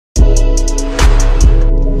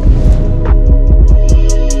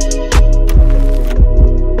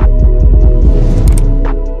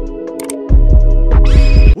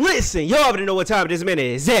Listen, y'all already know what time it is.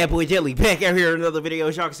 It's that boy DELI back out here in another video.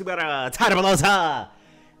 Y'all can see about a title below time.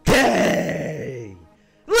 Hey,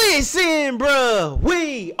 listen, bruh,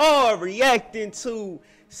 we are reacting to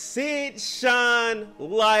Shyne,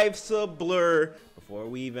 Life's a Blur. Before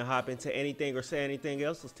we even hop into anything or say anything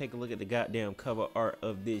else, let's take a look at the goddamn cover art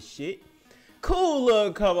of this shit. Cool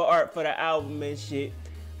little cover art for the album and shit.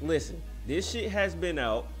 Listen, this shit has been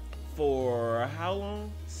out for how long?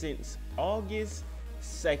 Since August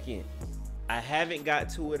 2nd. I haven't got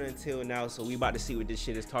to it until now, so we about to see what this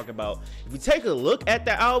shit is talking about. If we take a look at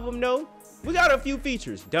the album though, we got a few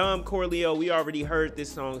features. Dom Corleo, we already heard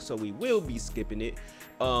this song, so we will be skipping it.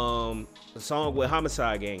 A song with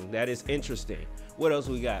Homixide gang, that is interesting. What else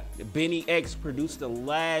we got? BNYX produced the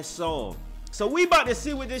last song. So we about to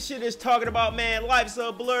see what this shit is talking about, man. Life's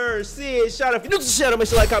a Blur. Sid, shout out if you're new to the channel, make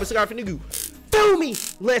sure you like, comment, subscribe for nigga. Feel me?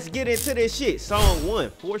 Let's get into this shit. Song 1,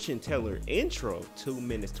 Fortune Teller intro, 2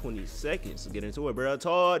 minutes 20 seconds. Get into it, bro.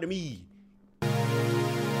 Talk to me.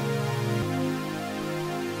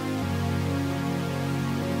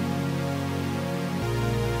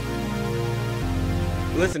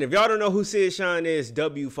 Listen, if y'all don't know who Shyne is,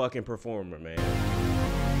 W fucking performer, man.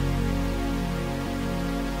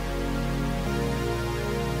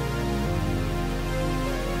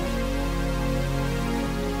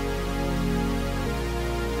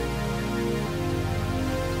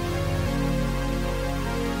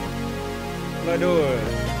 Let's do it.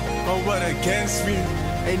 Oh, what against me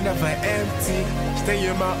ain't never empty. Stay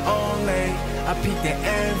in my own lane. I peek the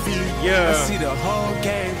envy. Yeah. I see the whole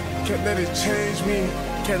game. Can't let it change me.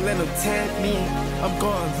 Can't let them tempt me. I'm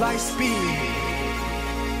going light speed.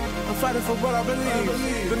 I'm fighting for what I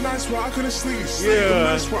believe. The nights where I couldn't sleep. Yeah. The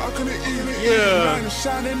nights where I couldn't eat. Yeah. The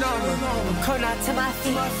shining on them. I'm coming out to my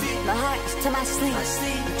feet. My heart is to my sleep. I'm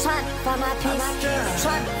trying to find my peace. I'm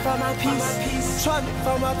trying to find my peace. Trying to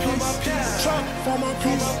find my peace. Trying to find my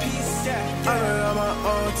peace. I've been on my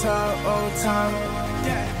own time,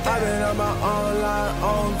 I've been on my own line,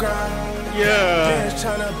 own grind. Yeah. Bitch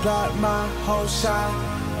trying to block my whole shot.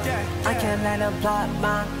 I can't let them block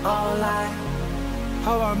my own line.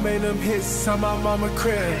 How I made them hits on my mama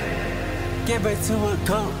crib. Give it to a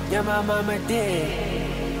goat, yeah, my mama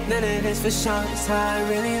did. None of this for sure, it's how I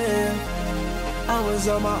really live. I was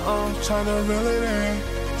on my own, trying to reel it in.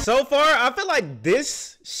 So far, I feel like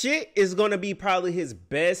this shit is gonna be probably his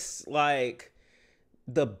best, like,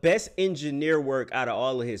 the best engineer work out of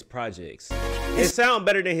all of his projects. It sounds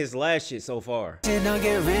better than his last shit so far. Don't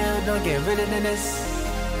get real, don't get rid of this.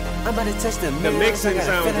 I'm about to touch the mixing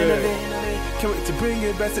sounds good. Can't wait to bring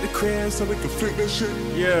it back to the crib so we can flip that shit.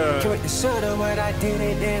 Yeah. Can't wait to show them what I did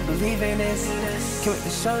and then believe in this. Can't wait to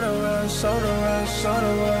show the world, show the world, show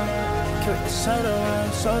the world. Can't wait to show the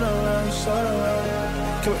world, show the world, show the world.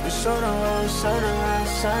 Can't wait to show the world, show the world,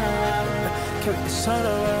 show the world. Can't wait to show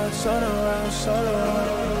the world, show the world, show the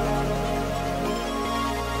world.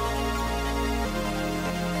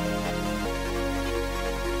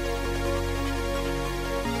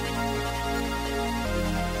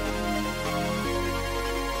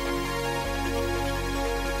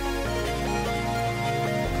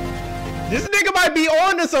 This nigga might be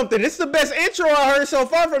on to something. This is the best intro I heard so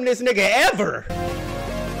far from this nigga ever.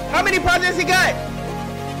 How many projects he got?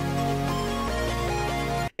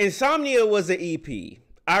 Insomnia was an EP.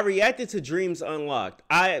 I reacted to Dreams Unlocked.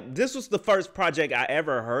 This was the first project I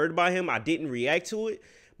ever heard by him. I didn't react to it.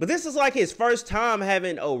 But this is like his first time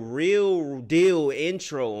having a real deal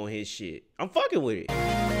intro on his shit. I'm fucking with it.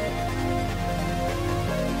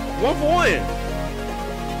 1 for 1.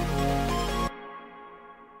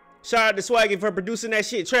 Shout out to Swaggy for producing that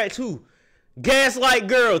shit. Track 2, Gaslight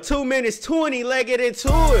Girl, 2 minutes 20. Let's get into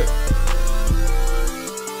it.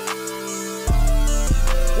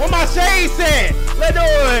 Where my shades at? Let's do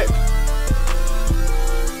it.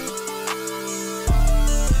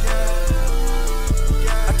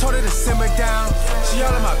 I told her to simmer down. She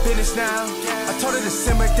all in my business now. I told her to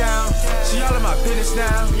simmer down. She all in my business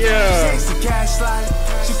now. Yeah. She says it's a gaslight.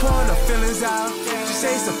 She pouring her feelings out. She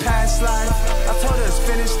says it's a past life. I told her it's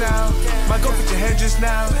finished now. My go fit your head just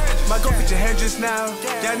now. My go fit your head just now.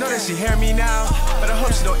 Yeah, I know that she hear me now, but I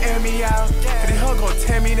hope she don't air me out. Cause they hoe gon'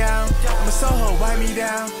 tear me down. I'ma so her wipe me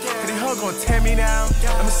down. Cause they hoe gon' tear me down.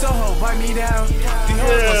 I'ma so her wipe me down. The hoe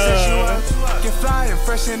gon' set you up. Get fly and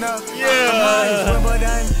freshen up. Yeah. I'm high as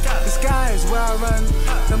Wimbledon. The sky is where I run.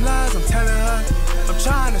 Them lies I'm telling her. I'm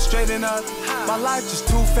trying to straighten up. My life just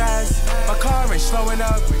too fast. My car ain't slowing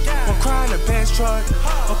up. I'm crying a Benz truck.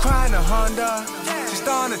 I'm crying a Honda. She's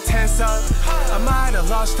starting to tense up. I might have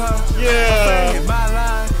lost her. Yeah. Hit my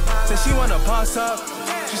line. Said she wanna boss up.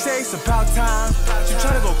 She say it's about time. She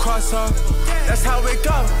tryna go cross her. That's how it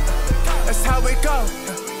go. That's how it go.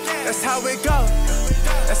 That's how it go.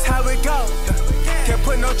 That's how it go. Can't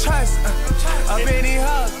put no trust up in these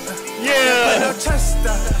hoes. Yeah. Put no trust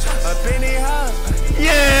up in these hoes.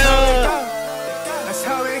 Yeah. That's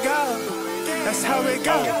how it go. That's how it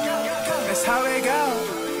go. That's how it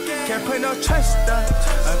go. Can't put no trust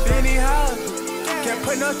up in these hoes. Can't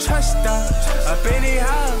put no trust up in these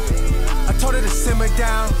hoes. I told her to simmer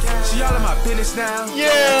down. She all in my business now. Yeah.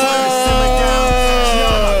 I told her to simmer down. She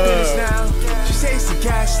all in my business now. She say it's a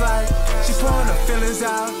gaslight. She pouring her feelings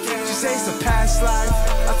out. She say it's a past life.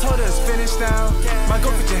 I told her it's finished now. My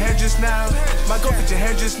go fit your head just now. My go fit your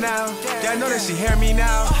head just now. Yeah, I know that she hear me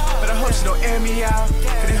now, but I hope she don't air me out.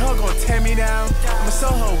 Cause they hoe gon' tear me down. I'ma so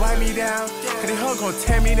her wipe me down. Cause they hoe gon'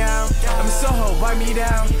 tear me down. I'ma so her wipe me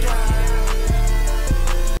down.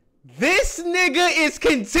 This nigga is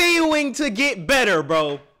continuing to get better,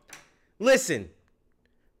 bro. Listen,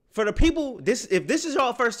 for the people, if this is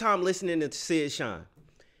your first time listening to Sid Shyne,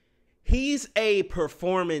 he's a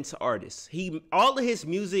performance artist. All of his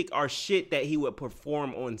music are shit that he would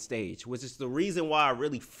perform on stage, which is the reason why I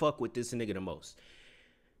really fuck with this nigga the most.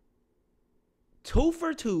 2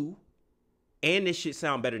 for 2, and this shit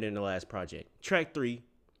sound better than the last project. Track 3,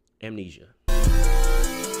 Amnesia.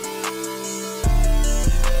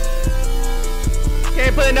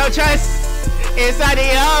 Can't put no trust inside the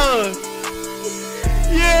house.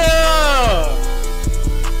 Yeah.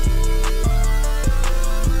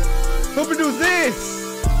 Who produced this?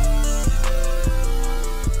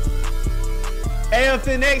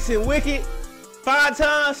 BNYX and Wicked. 5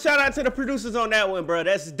 times. Shout out to the producers on that one, bro.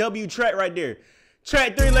 That's W track right there.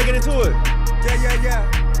 Track 3, let's get into it. Yeah, yeah, yeah.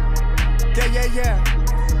 Yeah, yeah, yeah.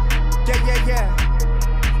 Yeah, yeah, yeah.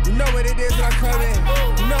 You know what it is when I come in.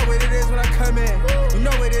 You know what it is when I come in. You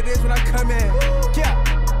know what it is when I come in. Yeah.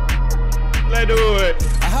 Let's do it.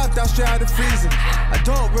 I hopped out straight out the freezer. I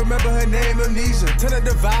don't remember her name, Amnesia. Turn her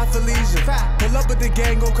divide for leisure. Pull up with the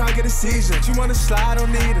gang, go cry, get a seizure. She wanna slide,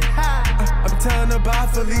 don't need her. I'm telling her bye,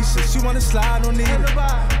 Felicia. She wanna slide, don't need her.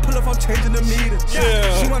 Pull up, I'm changing the meter.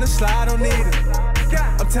 Yeah. She wanna slide, don't need her.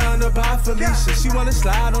 I'm telling her bye, Felicia. She wanna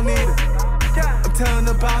slide, don't need her. I'm telling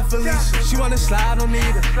her bye, Felicia. She wanna slide, don't need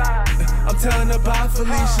her. I'm telling her bye,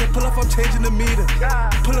 Felicia. Pull up, I'm changing the meter.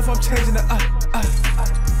 Pull up, I'm changing the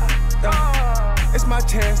It's my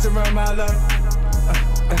chance to run my luck.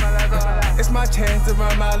 It's my chance to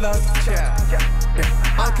run my luck.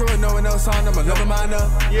 I don't care what no one else on, I'ma level mine up.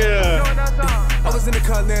 Yeah. I was in the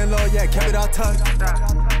cut laying low, yeah, kept it all tucked.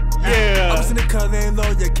 Yeah. I was in the cut laying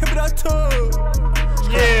low, yeah, kept it all tucked.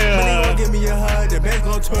 Yeah. Money gon' give me a hug, the bank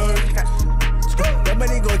gon' twerk. That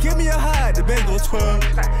money gon' give me a high, the bank gon' twerk.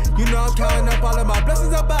 You know I'm counting up all of my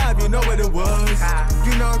blessings above, you know what it was.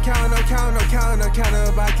 You know I'm counting up,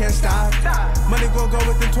 but I can't stop. Money gon' go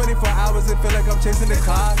within 24 hours and feel like I'm chasing the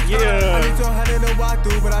clock. Yeah. I need 200 to walk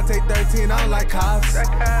through, but I take 13, I don't like cops.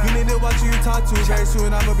 You need to watch who you talk to, very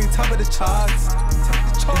soon I'ma be top of the charts.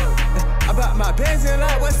 I bought my bands in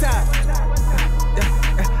like, what's that?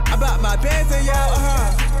 I bought my bands in, yeah,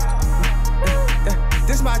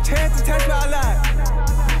 This my chance to test my life.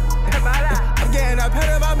 I'm getting a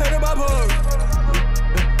pedal, my book.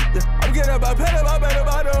 I'm getting a pedal, my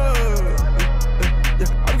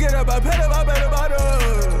I'm getting a pedal, my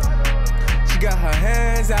She got her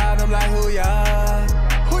hands out, I'm like, who ya?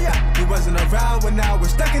 Who ya? You wasn't around when I was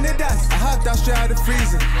stuck in the dust. I hopped out straight out the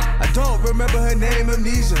freezer. I don't remember her name,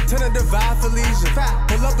 Amnesia. Turn her divide for leisure.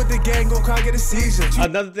 Pull up with the gang, go cry, get a seizure.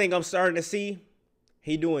 Another thing I'm starting to see,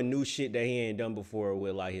 he doing new shit that he ain't done before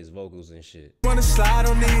with like his vocals and shit. Wanna slide,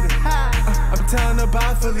 don't need her. I'm telling her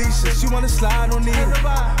bye, Felicia. She wanna slide, don't need her.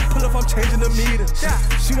 Pull up, I'm changing the meter.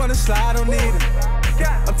 She wanna slide, don't need her.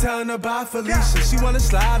 I'm telling her bye, Felicia. She wanna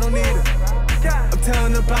slide, don't need her. I'm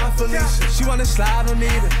telling her bye, Felicia. She wanna slide, don't need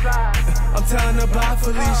her. I'm telling her bye,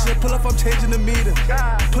 Felicia. Pull up, I'm changing the meter.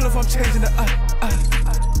 Pull up, I'm changing the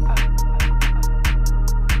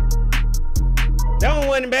That one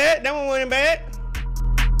wasn't bad. That one wasn't bad.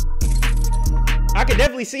 I could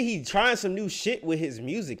definitely see he trying some new shit with his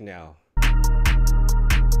music now.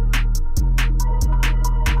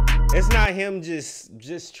 It's not him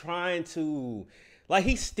just trying to, like,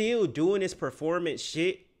 he's still doing his performance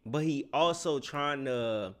shit, but he also trying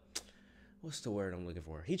to, what's the word I'm looking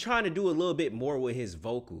for? He trying to do a little bit more with his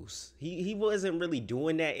vocals. He wasn't really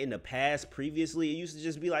doing that in the past previously. It used to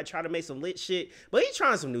just be like trying to make some lit shit, but he's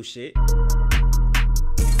trying some new shit.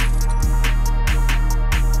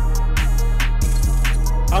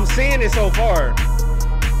 I'm seeing it so far.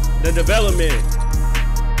 The development.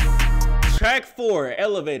 Track 4,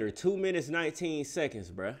 Elevator, 2 minutes, 19 seconds,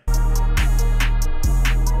 bruh.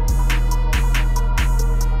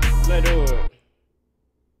 Let's do it.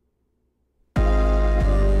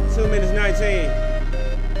 2 minutes 19.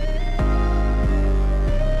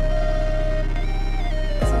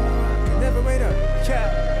 Can never wait up.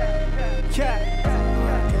 Cat.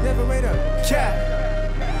 Can never wait up. Cat.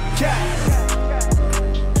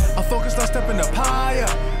 I'm focused on stepping up higher.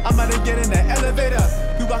 I'm about to get in the elevator.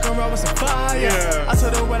 We walking around with some fire. Yeah. I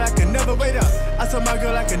told her what I could never wait up. I told my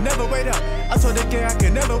girl I could never wait up. I told the gang I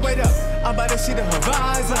could never wait up. I'm about to see the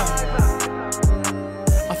horizon.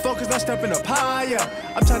 I'm focused on stepping up higher.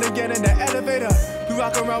 I'm trying to get in the elevator. We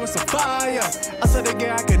walk around with some fire. I told the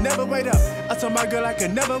gang I could never wait up. I told my girl I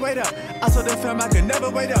could never wait up. I told the fam I could never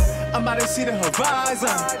wait up. I'm about to see the horizon.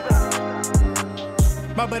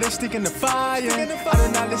 My buddy sticking the fire. I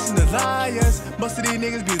do not listen to liars. Most of these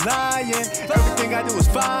niggas be lying. Everything I do is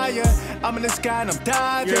fire. I'm in the sky and I'm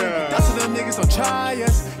diving. That's what them niggas don't try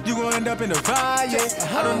us. You gon' end up in a riot.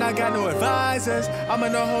 I do not got no advisors. I'm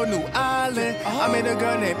on a whole new island. I met a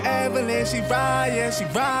girl named Evelyn. She riot. She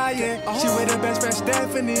with her best friend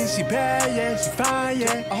Stephanie. She bad, yeah, she fine,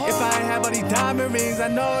 yeah. If I ain't have all these diamond rings, I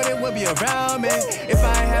know they would be around me. If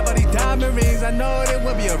I ain't have all these diamond rings, I know they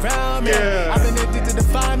would be around me. I've been addicted to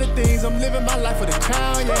finer things. I'm living my life with a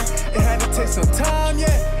crown, yeah. It had to take some time,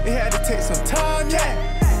 yeah. It had to take some time,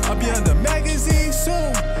 yeah. I'll be on the magazine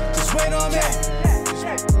soon. Just wait on me.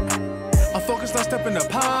 I'm focused on stepping up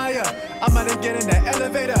higher. I'm about to get in that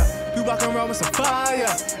elevator. We walking around with some fire.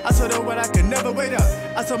 I told her what I could never wait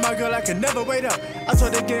up. I told my girl I could never wait up. I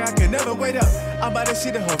told the gang I could never wait up. I'm about to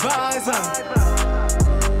see the horizon.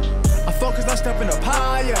 I'm focused on stepping up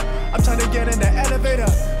higher. I'm trying to get in the elevator.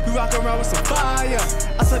 We walk around with some fire.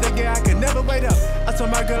 I told the gang I could never wait up. I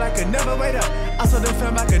told my girl I could never wait up. I told the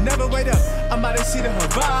fam I could never wait up. I'm about to see the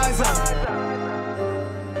horizon.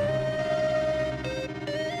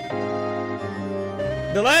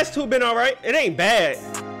 The last two been alright. It ain't bad.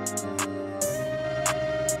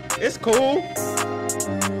 It's cool.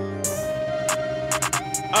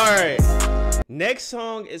 Alright. Next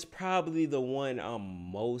song is probably the one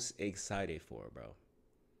I'm most excited for, bro.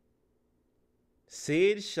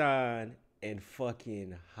 Sid, Shyne, and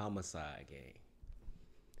fucking Homixide gang.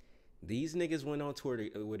 These niggas went on tour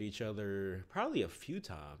with each other probably a few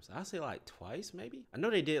times. I'd say like twice, maybe. I know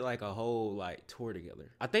they did like a whole like tour together.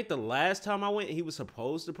 I think the last time I went, he was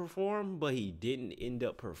supposed to perform, but he didn't end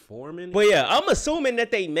up performing. But yeah, I'm assuming that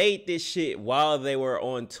they made this shit while they were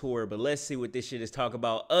on tour. But let's see what this shit is talking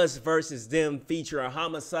about. Us versus them featuring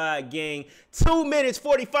Homixide gang. 2 minutes,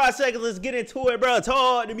 45 seconds. Let's get into it, bro.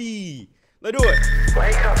 Talk to me. Let's do it.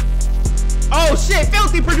 Wake up. Oh shit,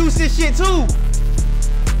 Filthy produced this shit too.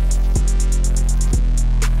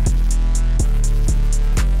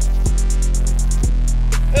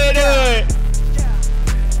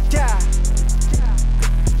 Yeah.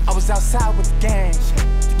 I was outside with the gang.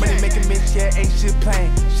 Money making bitch, yeah, ain't shit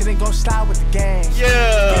plain. Shit ain't gon' slide with the gang.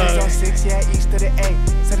 Yeah. Gangs on 6, yeah, east of the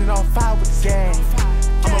 8. Set it on fire with the gang.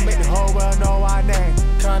 I'ma make the whole world know our name.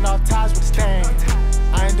 Cutting off ties with the stain.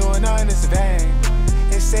 I ain't doing nothing, it's a vain.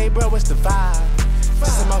 They say, bro, what's the vibe?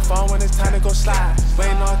 Just on my phone when it's time to go slide.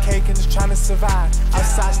 Waiting on cake and just trying to survive.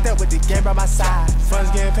 Outside step with the game by my side. Funds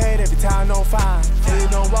getting paid every time, no fine. Really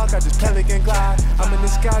don't walk, I just pelican glide. I'm in the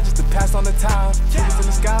sky just to pass on the time. Niggas in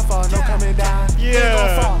the sky fall, no coming down.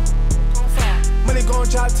 Yeah. Money gon'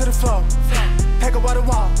 drop to the floor. Pack up water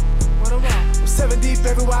wall. I'm 7 deep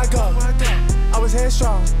everywhere I go. I was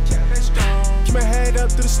headstrong. Keep my head up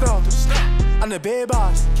through the snow. I'm the big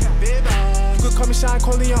boss. You could call me Shyne,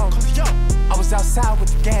 Corleone. I was outside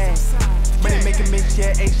with the gang. Money making bitch,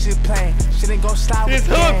 yeah, ain't shit plain. Shit ain't gon' slide with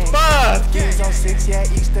the gang. It's hook 5. Gangs on 6, yeah,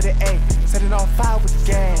 east of the 8. Set it on fire with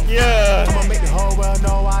the gang. Yeah. I'ma make the whole world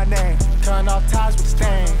know our name. Cutting off ties with the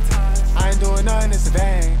stain. I ain't doing nothing, it's a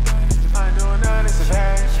vain. I ain't doing nothing, it's a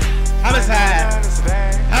vain. Homixide.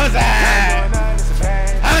 Homixide. Homixide.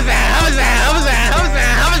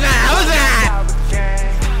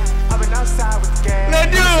 I've been outside with the gang.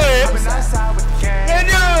 Let's do it. I've been outside with the gang. Let's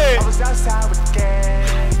do it. I was outside with the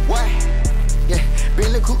gang. What? Yeah,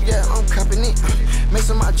 Billy Coop, yeah, I'm cupping it. Make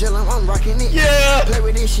some my jello, I'm rocking it. Yeah. Play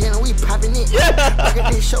with this shit and we popping it. Yeah. Look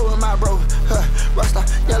at this show with my bro. Rockstar,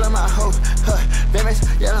 yelling my hoe.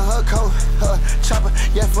 BNYX, yelling her coat. Chopper,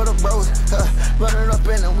 yeah, for the bros. Running up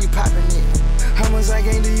in and we popping it. How much I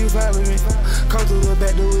gain do you fight with me? Come through the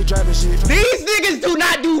back door, we driving shit. These niggas do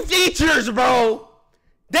not do features, bro.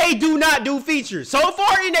 They do not do features. So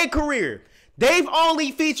far in their career, they've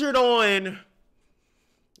only featured on...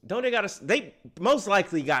 They most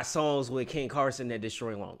likely got songs with King Carson that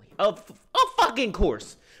Destroy Lonely. Of fucking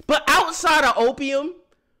course. But outside of Opium,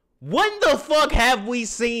 when the fuck have we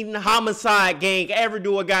seen Homixide gang ever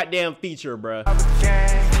do a goddamn feature, bruh? I've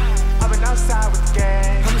been outside with the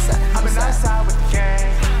gang. I've been outside with the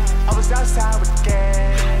gang. I was outside with the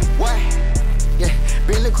gang. What? Yeah,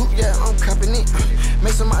 been the coupe, yeah, I'm cupping it.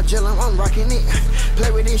 Make some my gel, I'm rocking it. Play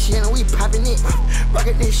with this shit and we popping it.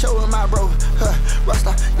 Rockin' this show with my bro.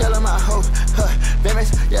 Rockstar, yelling my hoe.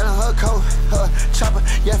 BNYX, yelling her coat. Chopper,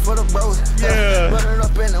 yeah, for the bros. Running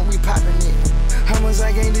up in and we popping it. How much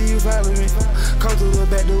I gained do you follow me? Come through the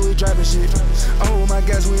back door, we driving shit. Oh my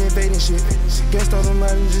guys, we invading shit. Gassed on them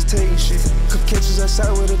out and just taking shit. Could catch us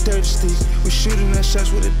outside with a dirt stick. We shooting our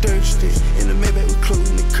shots with a dirt stick. In the Maybach, we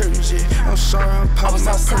closing the curtains, yeah. I'm sorry, I'm popping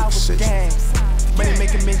my purposes. Money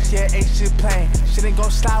making bitch, yeah, ain't shit plain. Shit ain't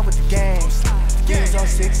gon' slide with the gang. Gears on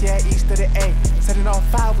 6, yeah, east of the 8. Setting on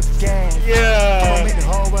 5 with the gang. I'ma make the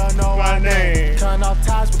whole world know my name. Turn off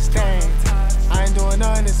ties with the stain. I ain't doing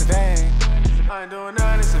nothing, it's a vain. I ain't doing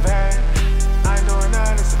nothing, it's a vain. I ain't doing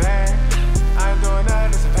nothing, it's a vain. I ain't doing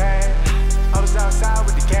nothing, it's a vain. I was outside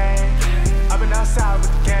with the gang. I've been outside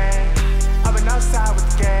with the gang. I've been outside with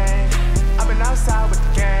the gang. I've been outside with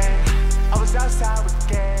the gang. I was outside with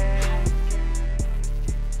the gang.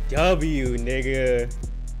 W, nigga.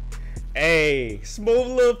 Hey, smooth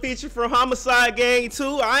little feature from Homixide Gang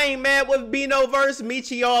 2. I ain't mad with Bino verse.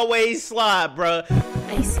 Michi always slide, bruh.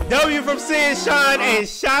 W from Shyne, and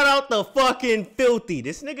shout out the fucking Filthy.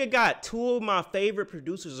 This nigga got 2 of my favorite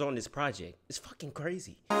producers on this project. It's fucking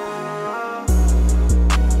crazy.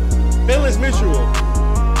 Feelings mutual.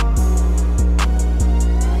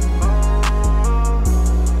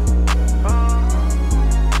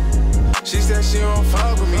 She said she don't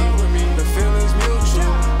fuck with me. The feelings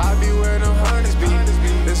mutual. I be where them honeys be.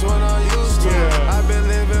 This one I'm used to. I've been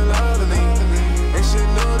living lovely. Ain't shit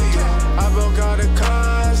new to you. I broke out of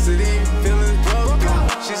custody. Feelings broken.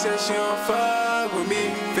 She said she don't fuck with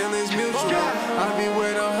me. Feelings mutual. I be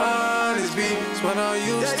where them honeys be. This one I'm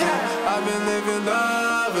used to. I've been living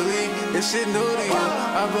lovely. Ain't shit new to you.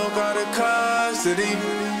 I broke out of custody.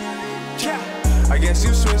 I guess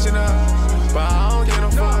you switching up, but I don't get no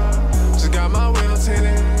fuck. Just got my window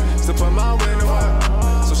tinted, still put my window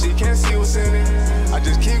up, so she can't see what's in it. I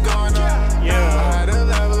just keep going up, I had to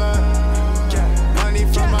level up. Money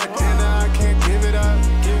from my dinner, I can't give it up.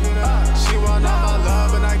 She want all my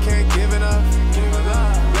love, and I can't give it up.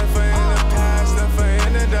 Left her in the past, left her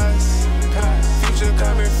in the dust. Future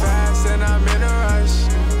coming fast, and I'm in a rush.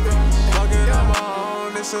 Plugging on my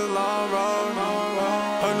own, it's a long road.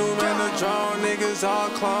 Her new man, the drone, niggas all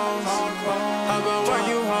clones. How about when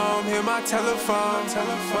you home, hear my telephone?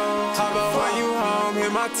 How about when you home,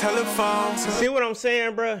 hear my telephone? See what I'm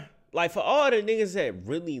saying, bruh? Like, for all the niggas that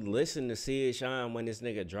really listen to Shyne when this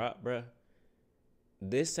nigga dropped, bruh,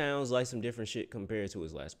 this sounds like some different shit compared to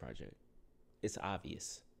his last project. It's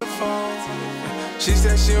obvious. She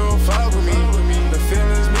said she don't fuck with me. The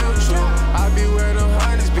feelings mutual. I be where them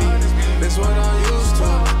honeys be. This what I'm used to.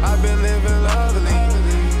 I've been living lovely.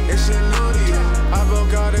 It's shit new to you. I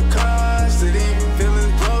broke out of custody.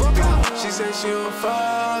 Feelings broken. She said she don't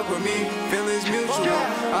fuck with me. Feelings mutual.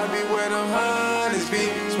 I be where them honeys be.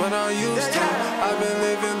 It's what I'm used to. I've been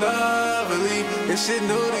living lovely. It's shit new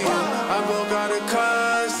to you. I broke out of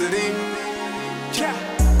custody.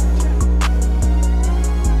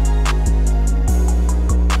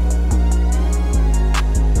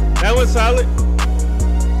 That was solid.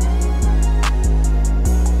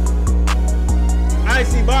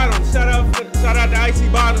 Icy Bottoms, shout out to Icy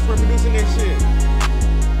Bottoms for producing this shit.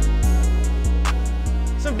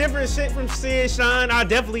 Some different shit from Shyne. I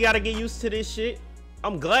definitely gotta get used to this shit.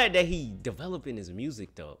 I'm glad that he developing his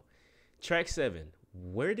music though. Track 7,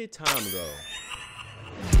 Where Did Time Go?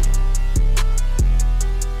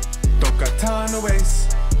 Don't got time to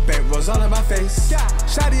waste. Bank rolls all in my face.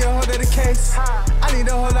 Shawty a hold of the case. I need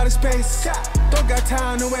a whole lot of space. Don't got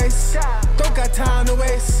time to waste. Don't got time to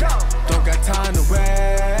waste. Don't got time to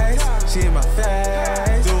waste. She in my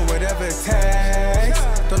face. Doing whatever it takes.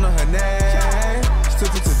 Don't know her name. Still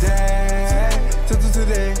to today. Still to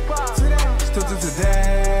today. Still to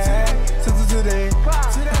today. Still to today.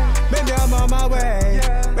 Maybe I'm on my way.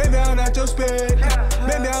 Maybe I'm not your speed.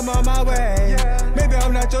 Maybe I'm on my way. Maybe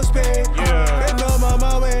I'm not your speed. Maybe I'm on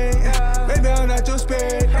my way. Maybe I'm not your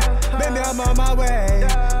speed. Maybe I'm on my way.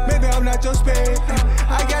 Maybe I'm not your speed.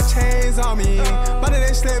 I got chains on me, but it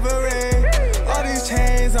ain't slavery. All these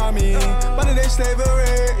chains on me, but it ain't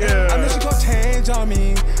slavery. I know she gon' change on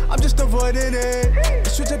me. I'm just avoiding it.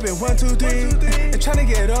 Switch tripping 1, 2, 3, and tryna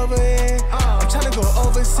get over it. I'm tryna go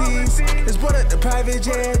overseas. Let's board up the private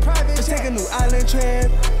jet. Let's take a new island trip.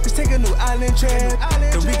 Let's take a new island trip.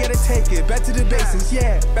 Then we gotta take it back to the basics,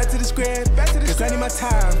 yeah, back to the script. Cause I need my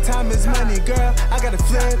time. Time is money, girl. I gotta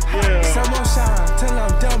flip. Sun won't shine till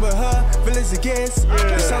I'm done with her. Real as it gets.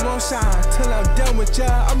 The sun won't shine till I'm done with ya.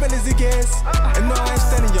 I'm real as it gets. And no, I ain't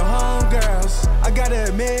standing your home girls. I gotta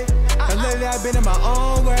admit, lately I've been in my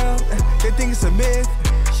own world. They think it's a myth.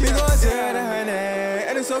 We going 0 to 100,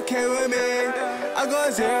 and it's okay with me. I'm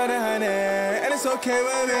going 0 to 100, and it's okay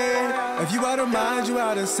with me. If you out of mind, you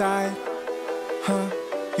out of sight. Huh?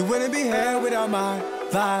 You wouldn't be here without my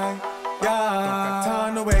vibe. Yeah. Don't got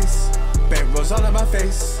time to waste. Bank rolls all in my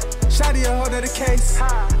face. Shawty a whole nother case.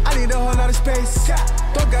 I need a whole lot of space.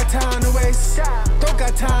 Don't got time to waste. Don't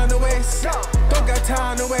got time to waste. Don't got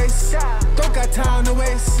time to waste. Don't got time to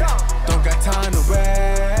waste. Don't got time to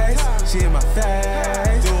waste. She in my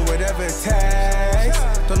face. Do whatever it takes.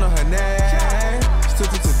 Don't know her name. Still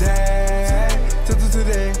to today. Still to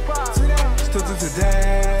today. Still to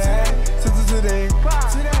today. Still to today.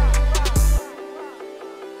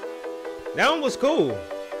 That one was cool.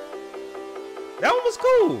 That one was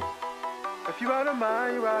cool. If you out of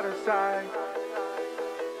mind, you out of sight.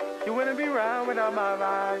 You wouldn't be around without my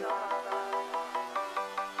ride.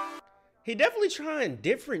 He definitely trying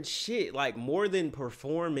different shit, like more than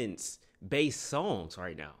performance-based songs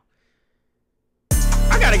right now.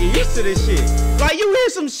 I gotta get used to this shit. Like, you hear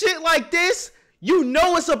some shit like this, you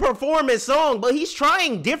know it's a performance song, but he's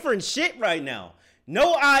trying different shit right now.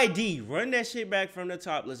 No ID. Run that shit back from the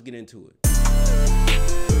top. Let's get into it.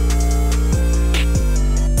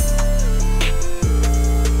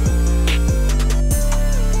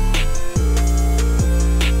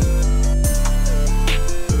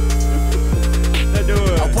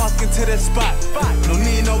 To the spot, no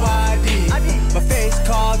need no ID. My face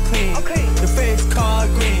called clean, the face called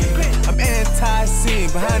green. I'm anti-scene,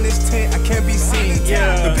 behind this tent I can't be seen.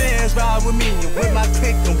 The bands ride with me, and with my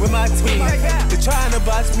clique and with my team. They're trying to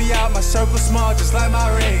bust me out, my circle small just like my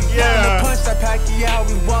ring. When the punch I pack you out,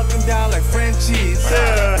 we walk them down like Frenchies.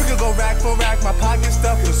 We could go rack for rack, my pocket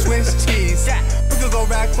stuffed with Swiss cheese. We could go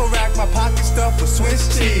rack for rack, my pocket stuffed with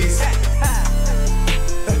Swiss cheese.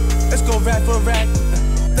 Let's go rack for rack.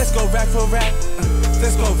 Let's go rack for rack.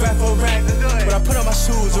 Let's go rack for rack. When I put on my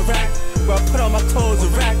shoes, a rack. When I put on my clothes, a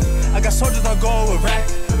rack. I got soldiers on go, a rack.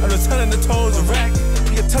 I'm just telling the toes, a rack.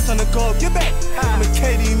 You touch on the gold, get back. I'm a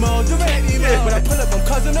KD mode, direct. When I pull up, I'm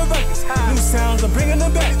causing the ruckus. New sounds, I'm bringing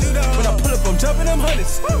them back. When I pull up, I'm jumping them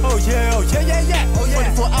hundreds. Oh yeah, oh yeah, yeah,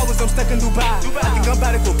 yeah. 24 hours, I'm stuck in Dubai. I think I'm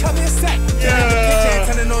about to go cut me a sack. Ain't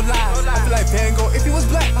telling no lies. I feel like Van Gogh if he was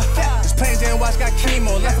black. This plain Jane watch got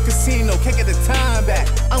chemo, like a casino. Can't get the time back.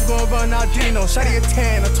 I'm gonna run out Gino. Shawty a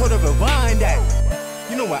 10, I told her rewind that.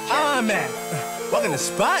 You know where I'm at. Walk in the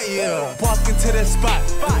spot, yeah. Walk into the spot.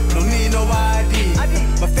 Don't need no ID.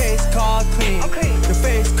 My face called clean. The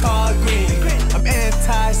face called green. I'm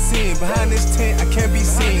anti-scene. Behind this tent, I can't be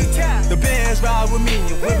seen. The bands ride with me,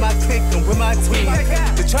 and with my clique and with my team.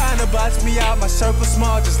 They're trying to bust me out. My circle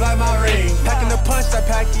small, just like my ring. Packing the punch, I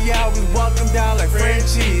pack you out. We walk them down like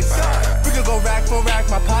Frenchies. We could go rack for rack.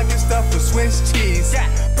 My pocket stuffed with Swiss cheese.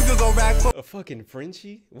 We could go rack for a fucking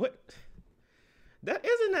Frenchie? What? That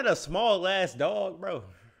isn't that a small ass dog, bro?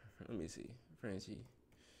 Let me see. Frenchie.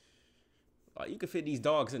 Like, you could fit these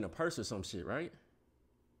dogs in a purse or some shit, right?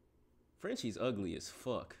 Frenchie's ugly as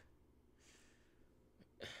fuck.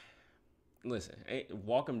 Listen,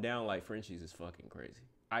 walk them down like Frenchies is fucking crazy.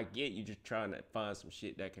 I get you just trying to find some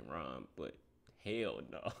shit that can rhyme, but hell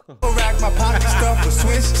no. Rack, my pocket stuffed with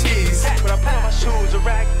Swiss cheese. When I put on my shoes, a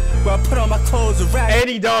rack. When I put on my clothes, a rack.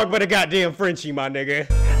 Any dog but a goddamn Frenchie, my nigga.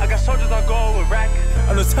 I got soldiers on go, a rack.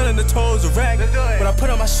 I'm just telling the toes, a rack. When I put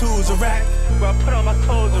on my shoes, a rack. When I put on my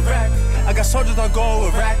clothes, a rack. I got soldiers on go,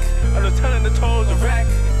 a rack. I'm just telling the toes, a rack.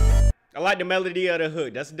 I like the melody of the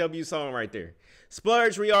hook. That's a W song right there.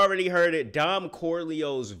 Splurge, we already heard it. Dom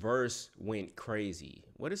Corleo's verse went crazy.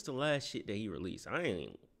 What is the last shit that he released? I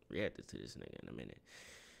ain't reacted to this nigga in a minute.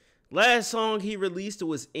 Last song he released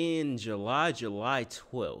was in July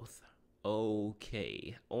 12th.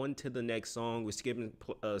 Okay, on to the next song. We're skipping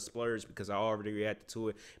Splurge because I already reacted to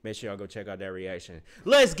it. Make sure y'all go check out that reaction.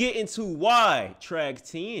 Let's get into Why. Track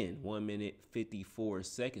 10, 1 minute 54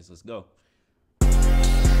 seconds. Let's go.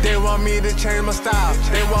 They want me to change my style.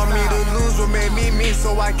 They want me to lose what made me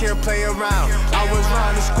so I can't play around. I was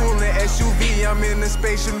riding school in SUV, I'm in the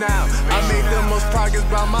spaceship now. I make the most progress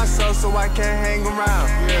by myself so I can't hang around.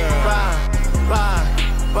 Bye, bye,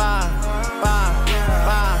 bye, bye,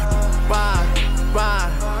 bye. Bye,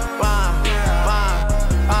 bye, bye, bye,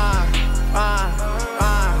 bye, bye,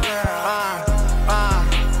 bye,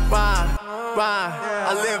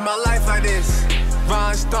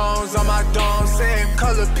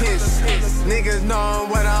 color piss. Niggas know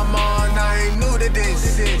what I'm on, I ain't new to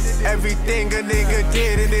this. Everything a nigga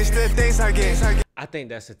did, and it's the things I get. I think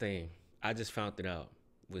that's the thing. I just found it out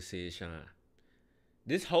with Shyne.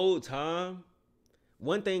 This whole time,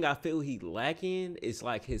 one thing I feel he lacking is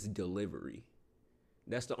like his delivery.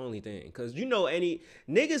 That's the only thing. Cause you know, any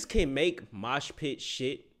niggas can make mosh pit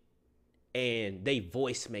shit and they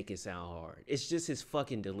voice make it sound hard. It's just his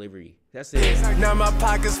fucking delivery. That's it. Now my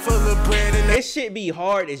pockets full of bread and this shit be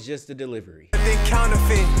hard, it's just the delivery. they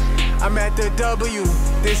counterfeit. I'm at the W,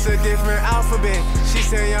 this a different alphabet. She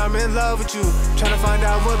say I'm in love with you, tryna find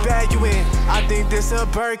out what bag you in. I think this a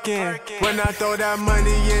Birkin. When I throw that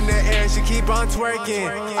money in the air, she keep on twerking.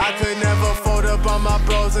 I could never fold up on my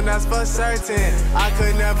bros, and that's for certain. I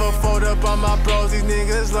could never fold up on my bros, these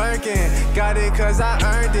niggas lurking. Got it cause I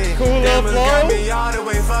earned it. Demons got me all the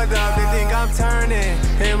way fucked up, they think I'm turning.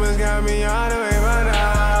 Demons got me all the way fucked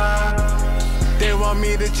up. They want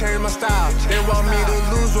me to change my style. They want me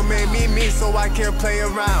to lose what made me me, so I can't play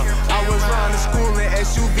around. I was round the school in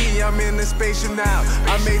SUV, I'm in the spaceship now.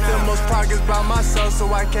 I make the most progress by myself,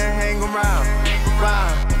 so I can't hang around.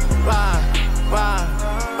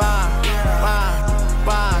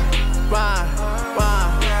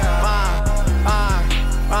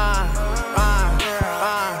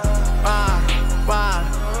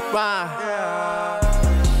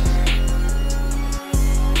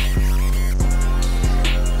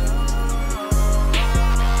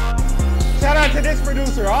 Shout out to this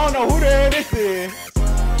producer. I don't know who the hell this is.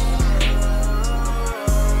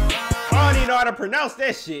 I don't even know how to pronounce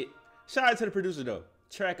that shit. Shout out to the producer though.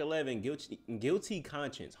 Track 11, Guilty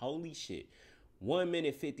Conscience. Holy shit. 1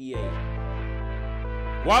 minute 58.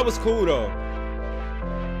 Why was cool though?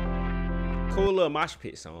 Cool little mosh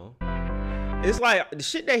pit song. It's like the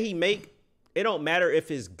shit that he make, it don't matter if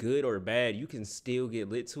it's good or bad. You can still get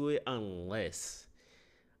lit to it unless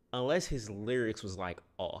his lyrics was like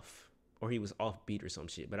off. Or he was off beat or some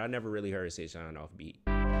shit. But I never really heard Shyne off beat.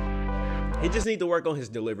 He just need to work on his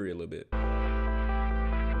delivery a little bit.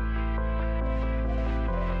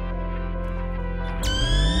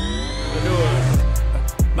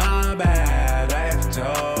 My bad, I effed you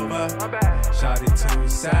over. Shawty too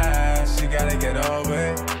sad, she gotta get over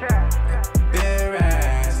it. Bare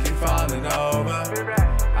ass, keep falling over.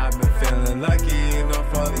 I've been feeling lucky, no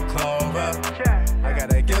fully clover. I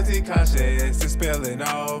got a guilty conscience, it's spilling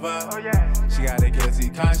over. She got a guilty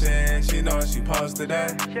conscience, she knows she posted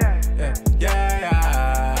that.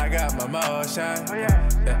 Yeah, I got my motion.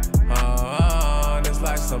 It's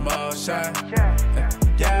like some motion.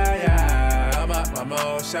 Yeah, I'm out my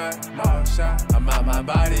motion. I'm out my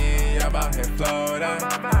body, I'm out here floating.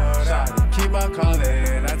 Shawty keep on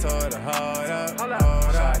calling, I told her hold up.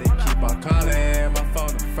 Shawty keep on calling, my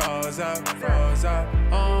phone froze up.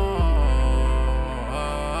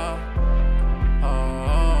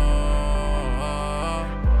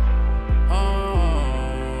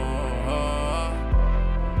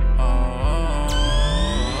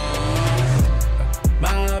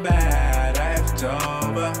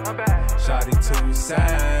 Shawty too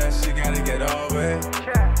sad, she gotta get over it.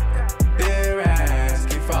 Bare ass,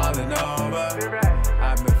 keep falling over.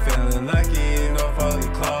 I've been feeling lucky, no fully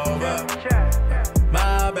clover.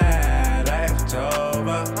 My bad, I effed you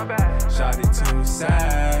over. Shawty too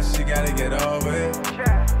sad, she gotta get over it.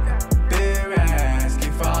 Bare ass,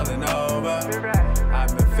 keep falling over.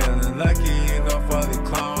 I've been feeling lucky, no fully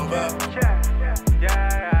clover.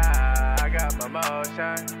 Yeah, I got my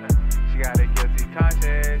motion. She got a guilty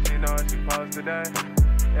conscience, she knows she posted that.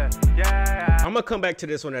 Yeah. I'm gonna come back to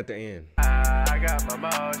this one at the end. I got my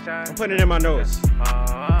motion. I'm putting it in my notes.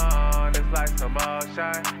 It's like some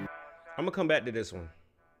motion. I'm gonna come back to this one.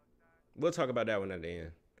 We'll talk about that one at the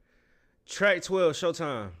end. Track 12,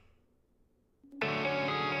 Showtime.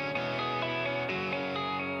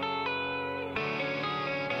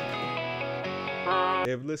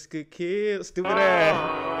 If looks could kill, stupid ass.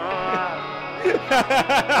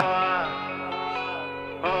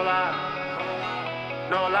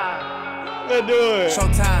 No lie. Let's do it.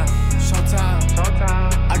 Showtime.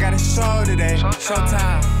 I got a show today.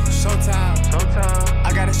 Showtime.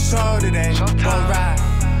 I got a show today. Go ride.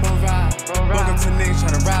 Welcome to niggas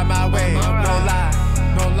tryna ride my way. No lie.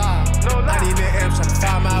 I need an M tryna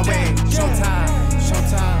find my way. Showtime.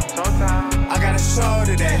 I got a show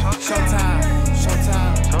today. Showtime.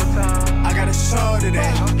 I got a show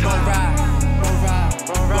today. Go ride.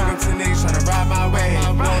 Welcome to niggas tryna ride my way.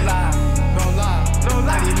 No lie.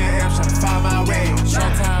 I need an M tryna find my way.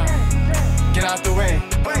 Showtime. Get out the way.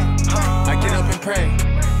 I get up and pray.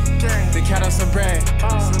 Then count up some bread.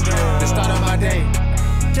 The start of my day.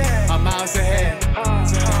 I'm miles ahead.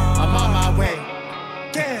 I'm on my way.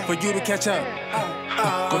 for you to catch up.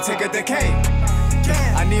 Go take a decade.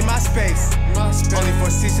 I need my space. Only 4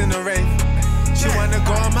 seats in the race. She wanna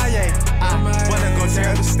go on my yay. I wanna go tear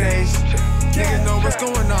up the stage. Niggas know what's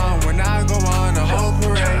going on when I go on the whole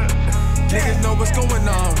parade. Niggas know what's going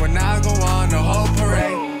on when I go on the whole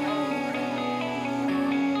parade.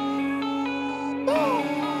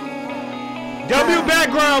 W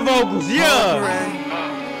background vocals, yeah.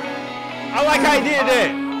 I like how he did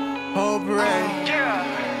that. Whole parade.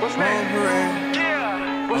 What's Whole next? parade.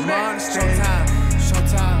 What's I'm on next? Showtime.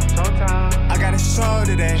 I got a show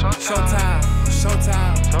today. Showtime.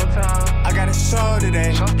 I got a show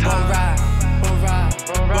today. Go ride.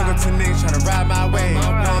 Welcome to niggas tryna ride my way. No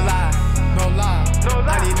lie.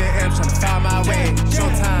 I need an M tryna find my way.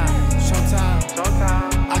 Showtime.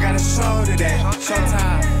 I got a show today.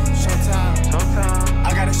 Showtime.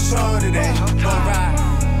 I got a show today. Go ride.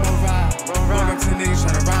 Welcome to niggas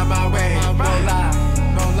tryna ride my way. No lie.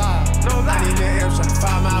 I need an M tryna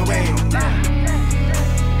find my way.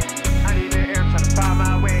 I need an M tryna find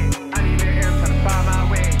my way. I need an M tryna find my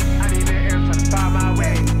way. I need an M tryna find my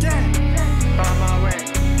way. Find my way.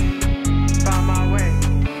 Find my way.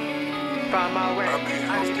 Find my way. I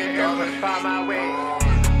need an M tryna find my way.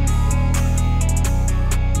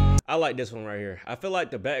 I like this one right here. I feel like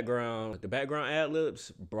the background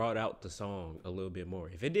ad-libs brought out the song a little bit more.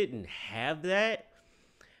 If it didn't have that,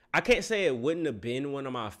 I can't say it wouldn't have been one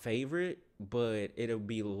of my favorite, but it'll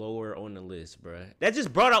be lower on the list, bruh. That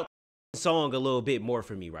just brought out the song a little bit more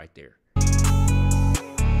for me right there.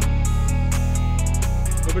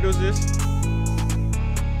 Who produced this?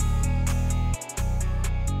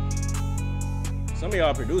 Some of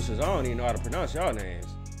y'all producers, I don't even know how to pronounce y'all names.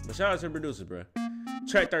 But shout out to the producers, bruh.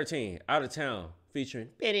 Track 13, Out of Town, featuring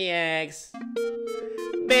BNYX.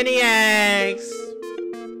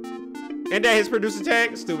 Ain't that his producer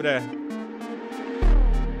tag? Stupid ass.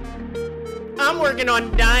 I'm working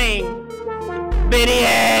on dying.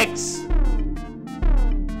 BNYX.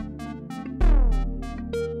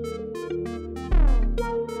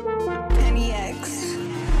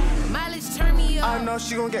 I know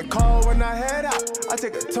she gon' get cold when I head out. I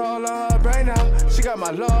take a toll on her brain now. She got my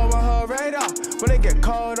low on her radar. When it get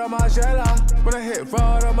cold on my jello. When I hit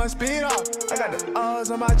road on my speed up. I got the O's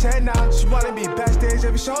on my chain now. She wanna be backstage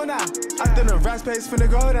every show now. After the rap space finna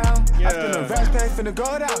go down. After the rap space finna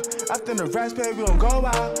go down. After the rap space we gon' go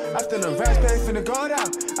out. After the rap space finna go down.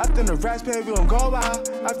 After the rap space we gon' go out.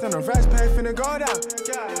 After the rap space finna go down.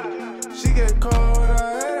 She get cold on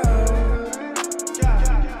her head out.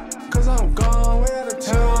 Cause I'm gone where the time.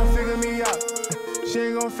 She won't figure me out. She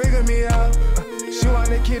ain't gon' figure me out. She want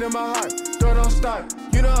the key to my heart. Door don't start.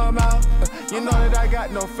 You know I'm out. You know that I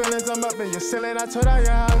got no feelings. I'm up in your ceiling. I told out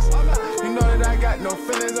your house. You know that I got no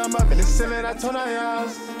feelings. I'm up in the ceiling. I told out your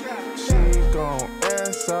house. She gon'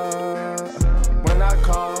 answer when I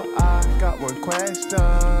call. I got one question.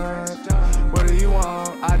 What do you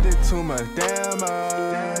want? I did too much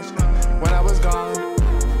damage. When I was gone,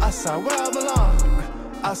 I saw where I belong.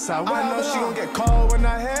 Outside, I know she gon' get cold when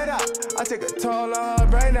I head out. I take a toll on her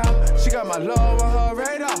right now. She got my low on her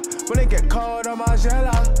radar. When it get cold on my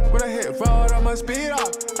jello. When I hit road, I'ma speed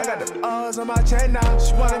up. I got the O's on my chain now.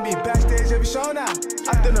 She wanna be backstage every show now.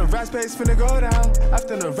 After the rap space finna go down.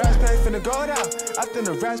 After the rap space finna go down. After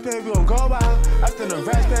the rap space we gon' go out. After the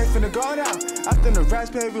rap space finna go down. After the rap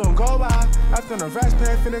space we gon' go out. After the rap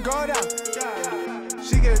space finna go down.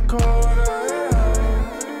 She get cold on her head.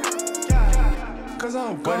 Cause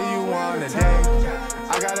I'm what do you want today?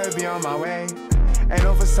 I gotta be on my way. Ain't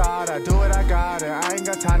no facade, I do what I got, and I ain't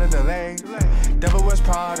got time to delay. Devil was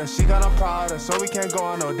Prada, she got on Prada, so we can't go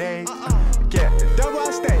on no date. Yeah, double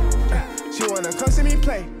I stay. She wanna come see me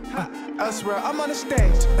play. Elsewhere, I'm on the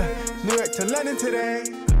stage. New York to London today.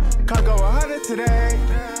 Can't go 100 today.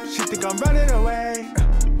 She think I'm running away.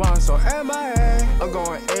 Why I'm so MIA? I'm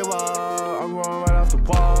going AWOL, I'm going right off the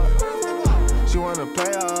wall. She wanna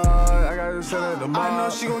play hard, I gotta send her the mall. I know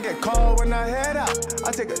she gon' get cold when I head out.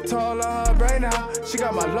 I take a toll on her brain now. She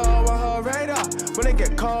got my low on her radar. When it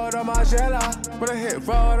get cold on my jello. When I hit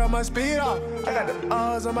road, I'ma speed up. I got the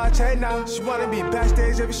O's on my chain now. She wanna be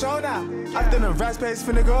backstage every show now. After the rap space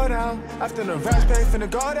finna go down. After the rap space finna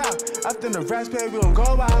go down. After the rap space we gon'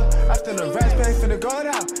 go out. After the rap space finna go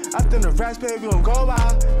down. After the rap space we gon' go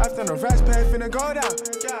out. After the rap space finna go down.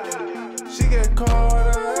 She get cold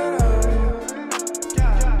on her head out.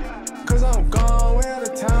 Cause I'm gone way out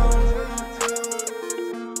of town.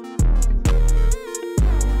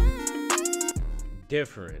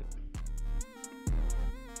 Different.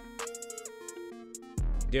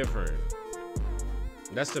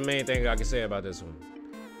 That's the main thing I can say about this one.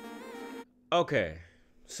 Okay,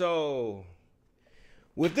 so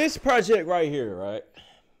With this project right here, right?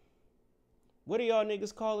 What do y'all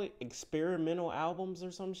niggas call it? Experimental albums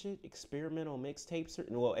or some shit? Experimental mixtapes?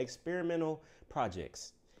 Well, experimental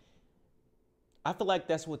projects. I feel like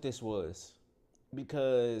that's what this was.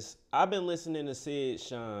 Because I've been listening to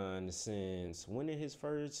Shyne since, when did his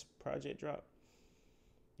first project drop?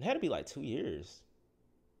 It had to be like 2 years.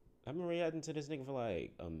 I've been reacting to this nigga for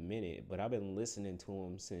like a minute, but I've been listening to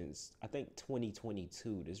him since, I think,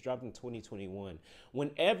 2022. This dropped in 2021.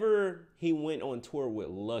 Whenever he went on tour with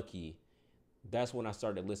Lucky, that's when I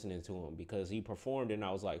started listening to him, because he performed and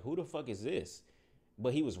I was like, who the fuck is this?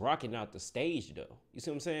 But he was rocking out the stage though. You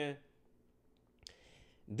see what I'm saying?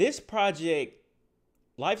 This project,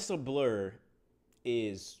 Life's a Blur,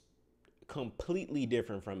 is completely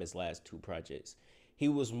different from his last two projects. He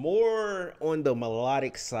was more on the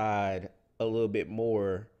melodic side, a little bit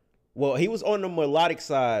more. Well, he was on the melodic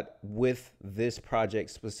side with this project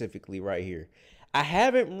specifically right here. I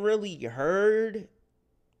haven't really heard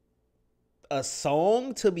a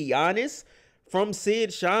song, to be honest, from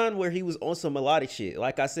Shyne where he was on some melodic shit.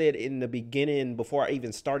 Like I said in the beginning, before I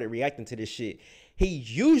even started reacting to this shit, he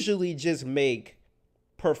usually just make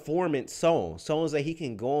performance songs that he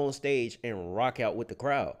can go on stage and rock out with the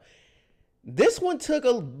crowd. This one took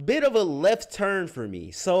a bit of a left turn for me.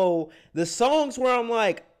 So the songs where I'm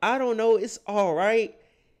like, I don't know, it's all right.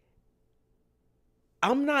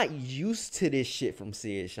 I'm not used to this shit from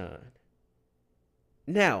Shyne.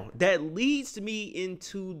 Now, that leads me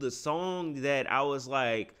into the song that I was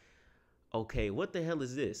like, okay, what the hell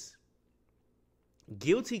is this?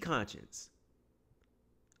 Guilty Conscience.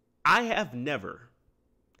 I have never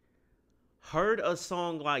heard a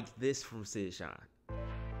song like this from Shyne.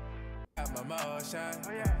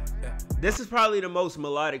 This is probably the most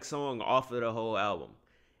melodic song off of the whole album.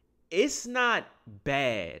 It's not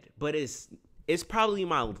bad, but it's probably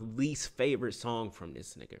my least favorite song from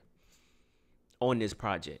this nigga on this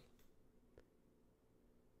project.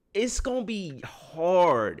 It's gonna be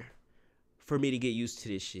hard for me to get used to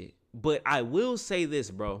this shit. But I will say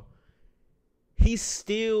this, bro. He's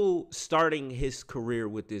still starting his career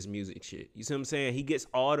with this music shit. You see what I'm saying? He gets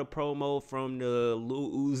all the promo from the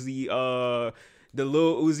Lil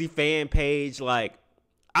Uzi fan page. Like,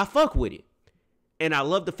 I fuck with it. And I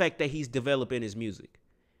love the fact that he's developing his music.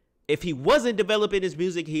 If he wasn't developing his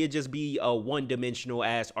music, he'd just be a one-dimensional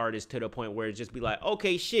ass artist to the point where it'd just be like,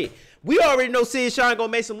 okay, shit, we already know Shyne gonna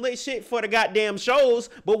make some lit shit for the goddamn shows,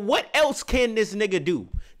 but what else can this nigga do?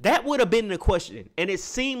 That would have been the question. And it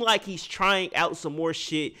seemed like he's trying out some more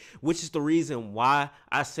shit, which is the reason why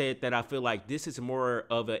I said that I feel like this is more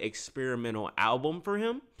of an experimental album for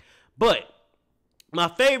him. But my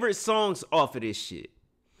favorite songs off of this shit,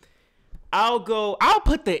 I'll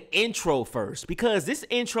put the intro first, because this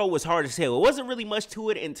intro was hard as hell. It wasn't really much to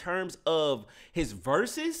it in terms of his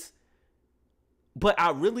verses, but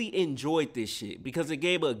I really enjoyed this shit because it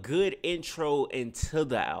gave a good intro into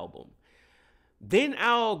the album. Then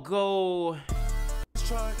I'll go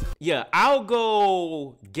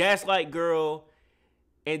Gaslight Girl,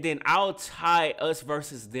 and then I'll tie Us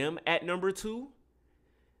Versus Them at number 2.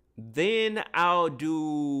 Then I'll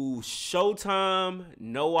do Showtime,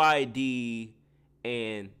 No ID,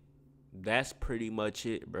 and that's pretty much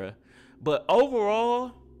it, bruh. But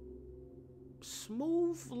overall,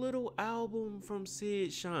 smooth little album from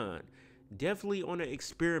Shyne. Definitely on the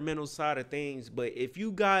experimental side of things. But if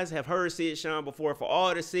you guys have heard Shyne before, for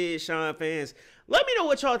all the Shyne fans, let me know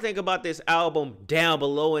what y'all think about this album down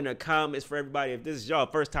below in the comments. For everybody, if this is y'all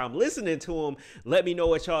first time listening to him, let me know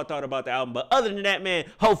what y'all thought about the album. But other than that, man,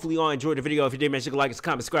 hopefully y'all enjoyed the video. If you did, make sure to like,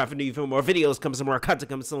 comment, subscribe for new more videos coming, some more content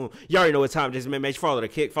coming soon. You already know what time it is, man. Make sure to follow the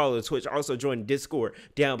Kick, follow the Twitch, also join the Discord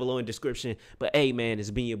down below in the description. But hey, man, it's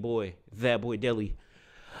been your boy, that boy DELI.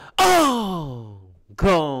 Oh,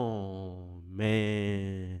 gone,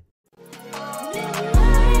 man.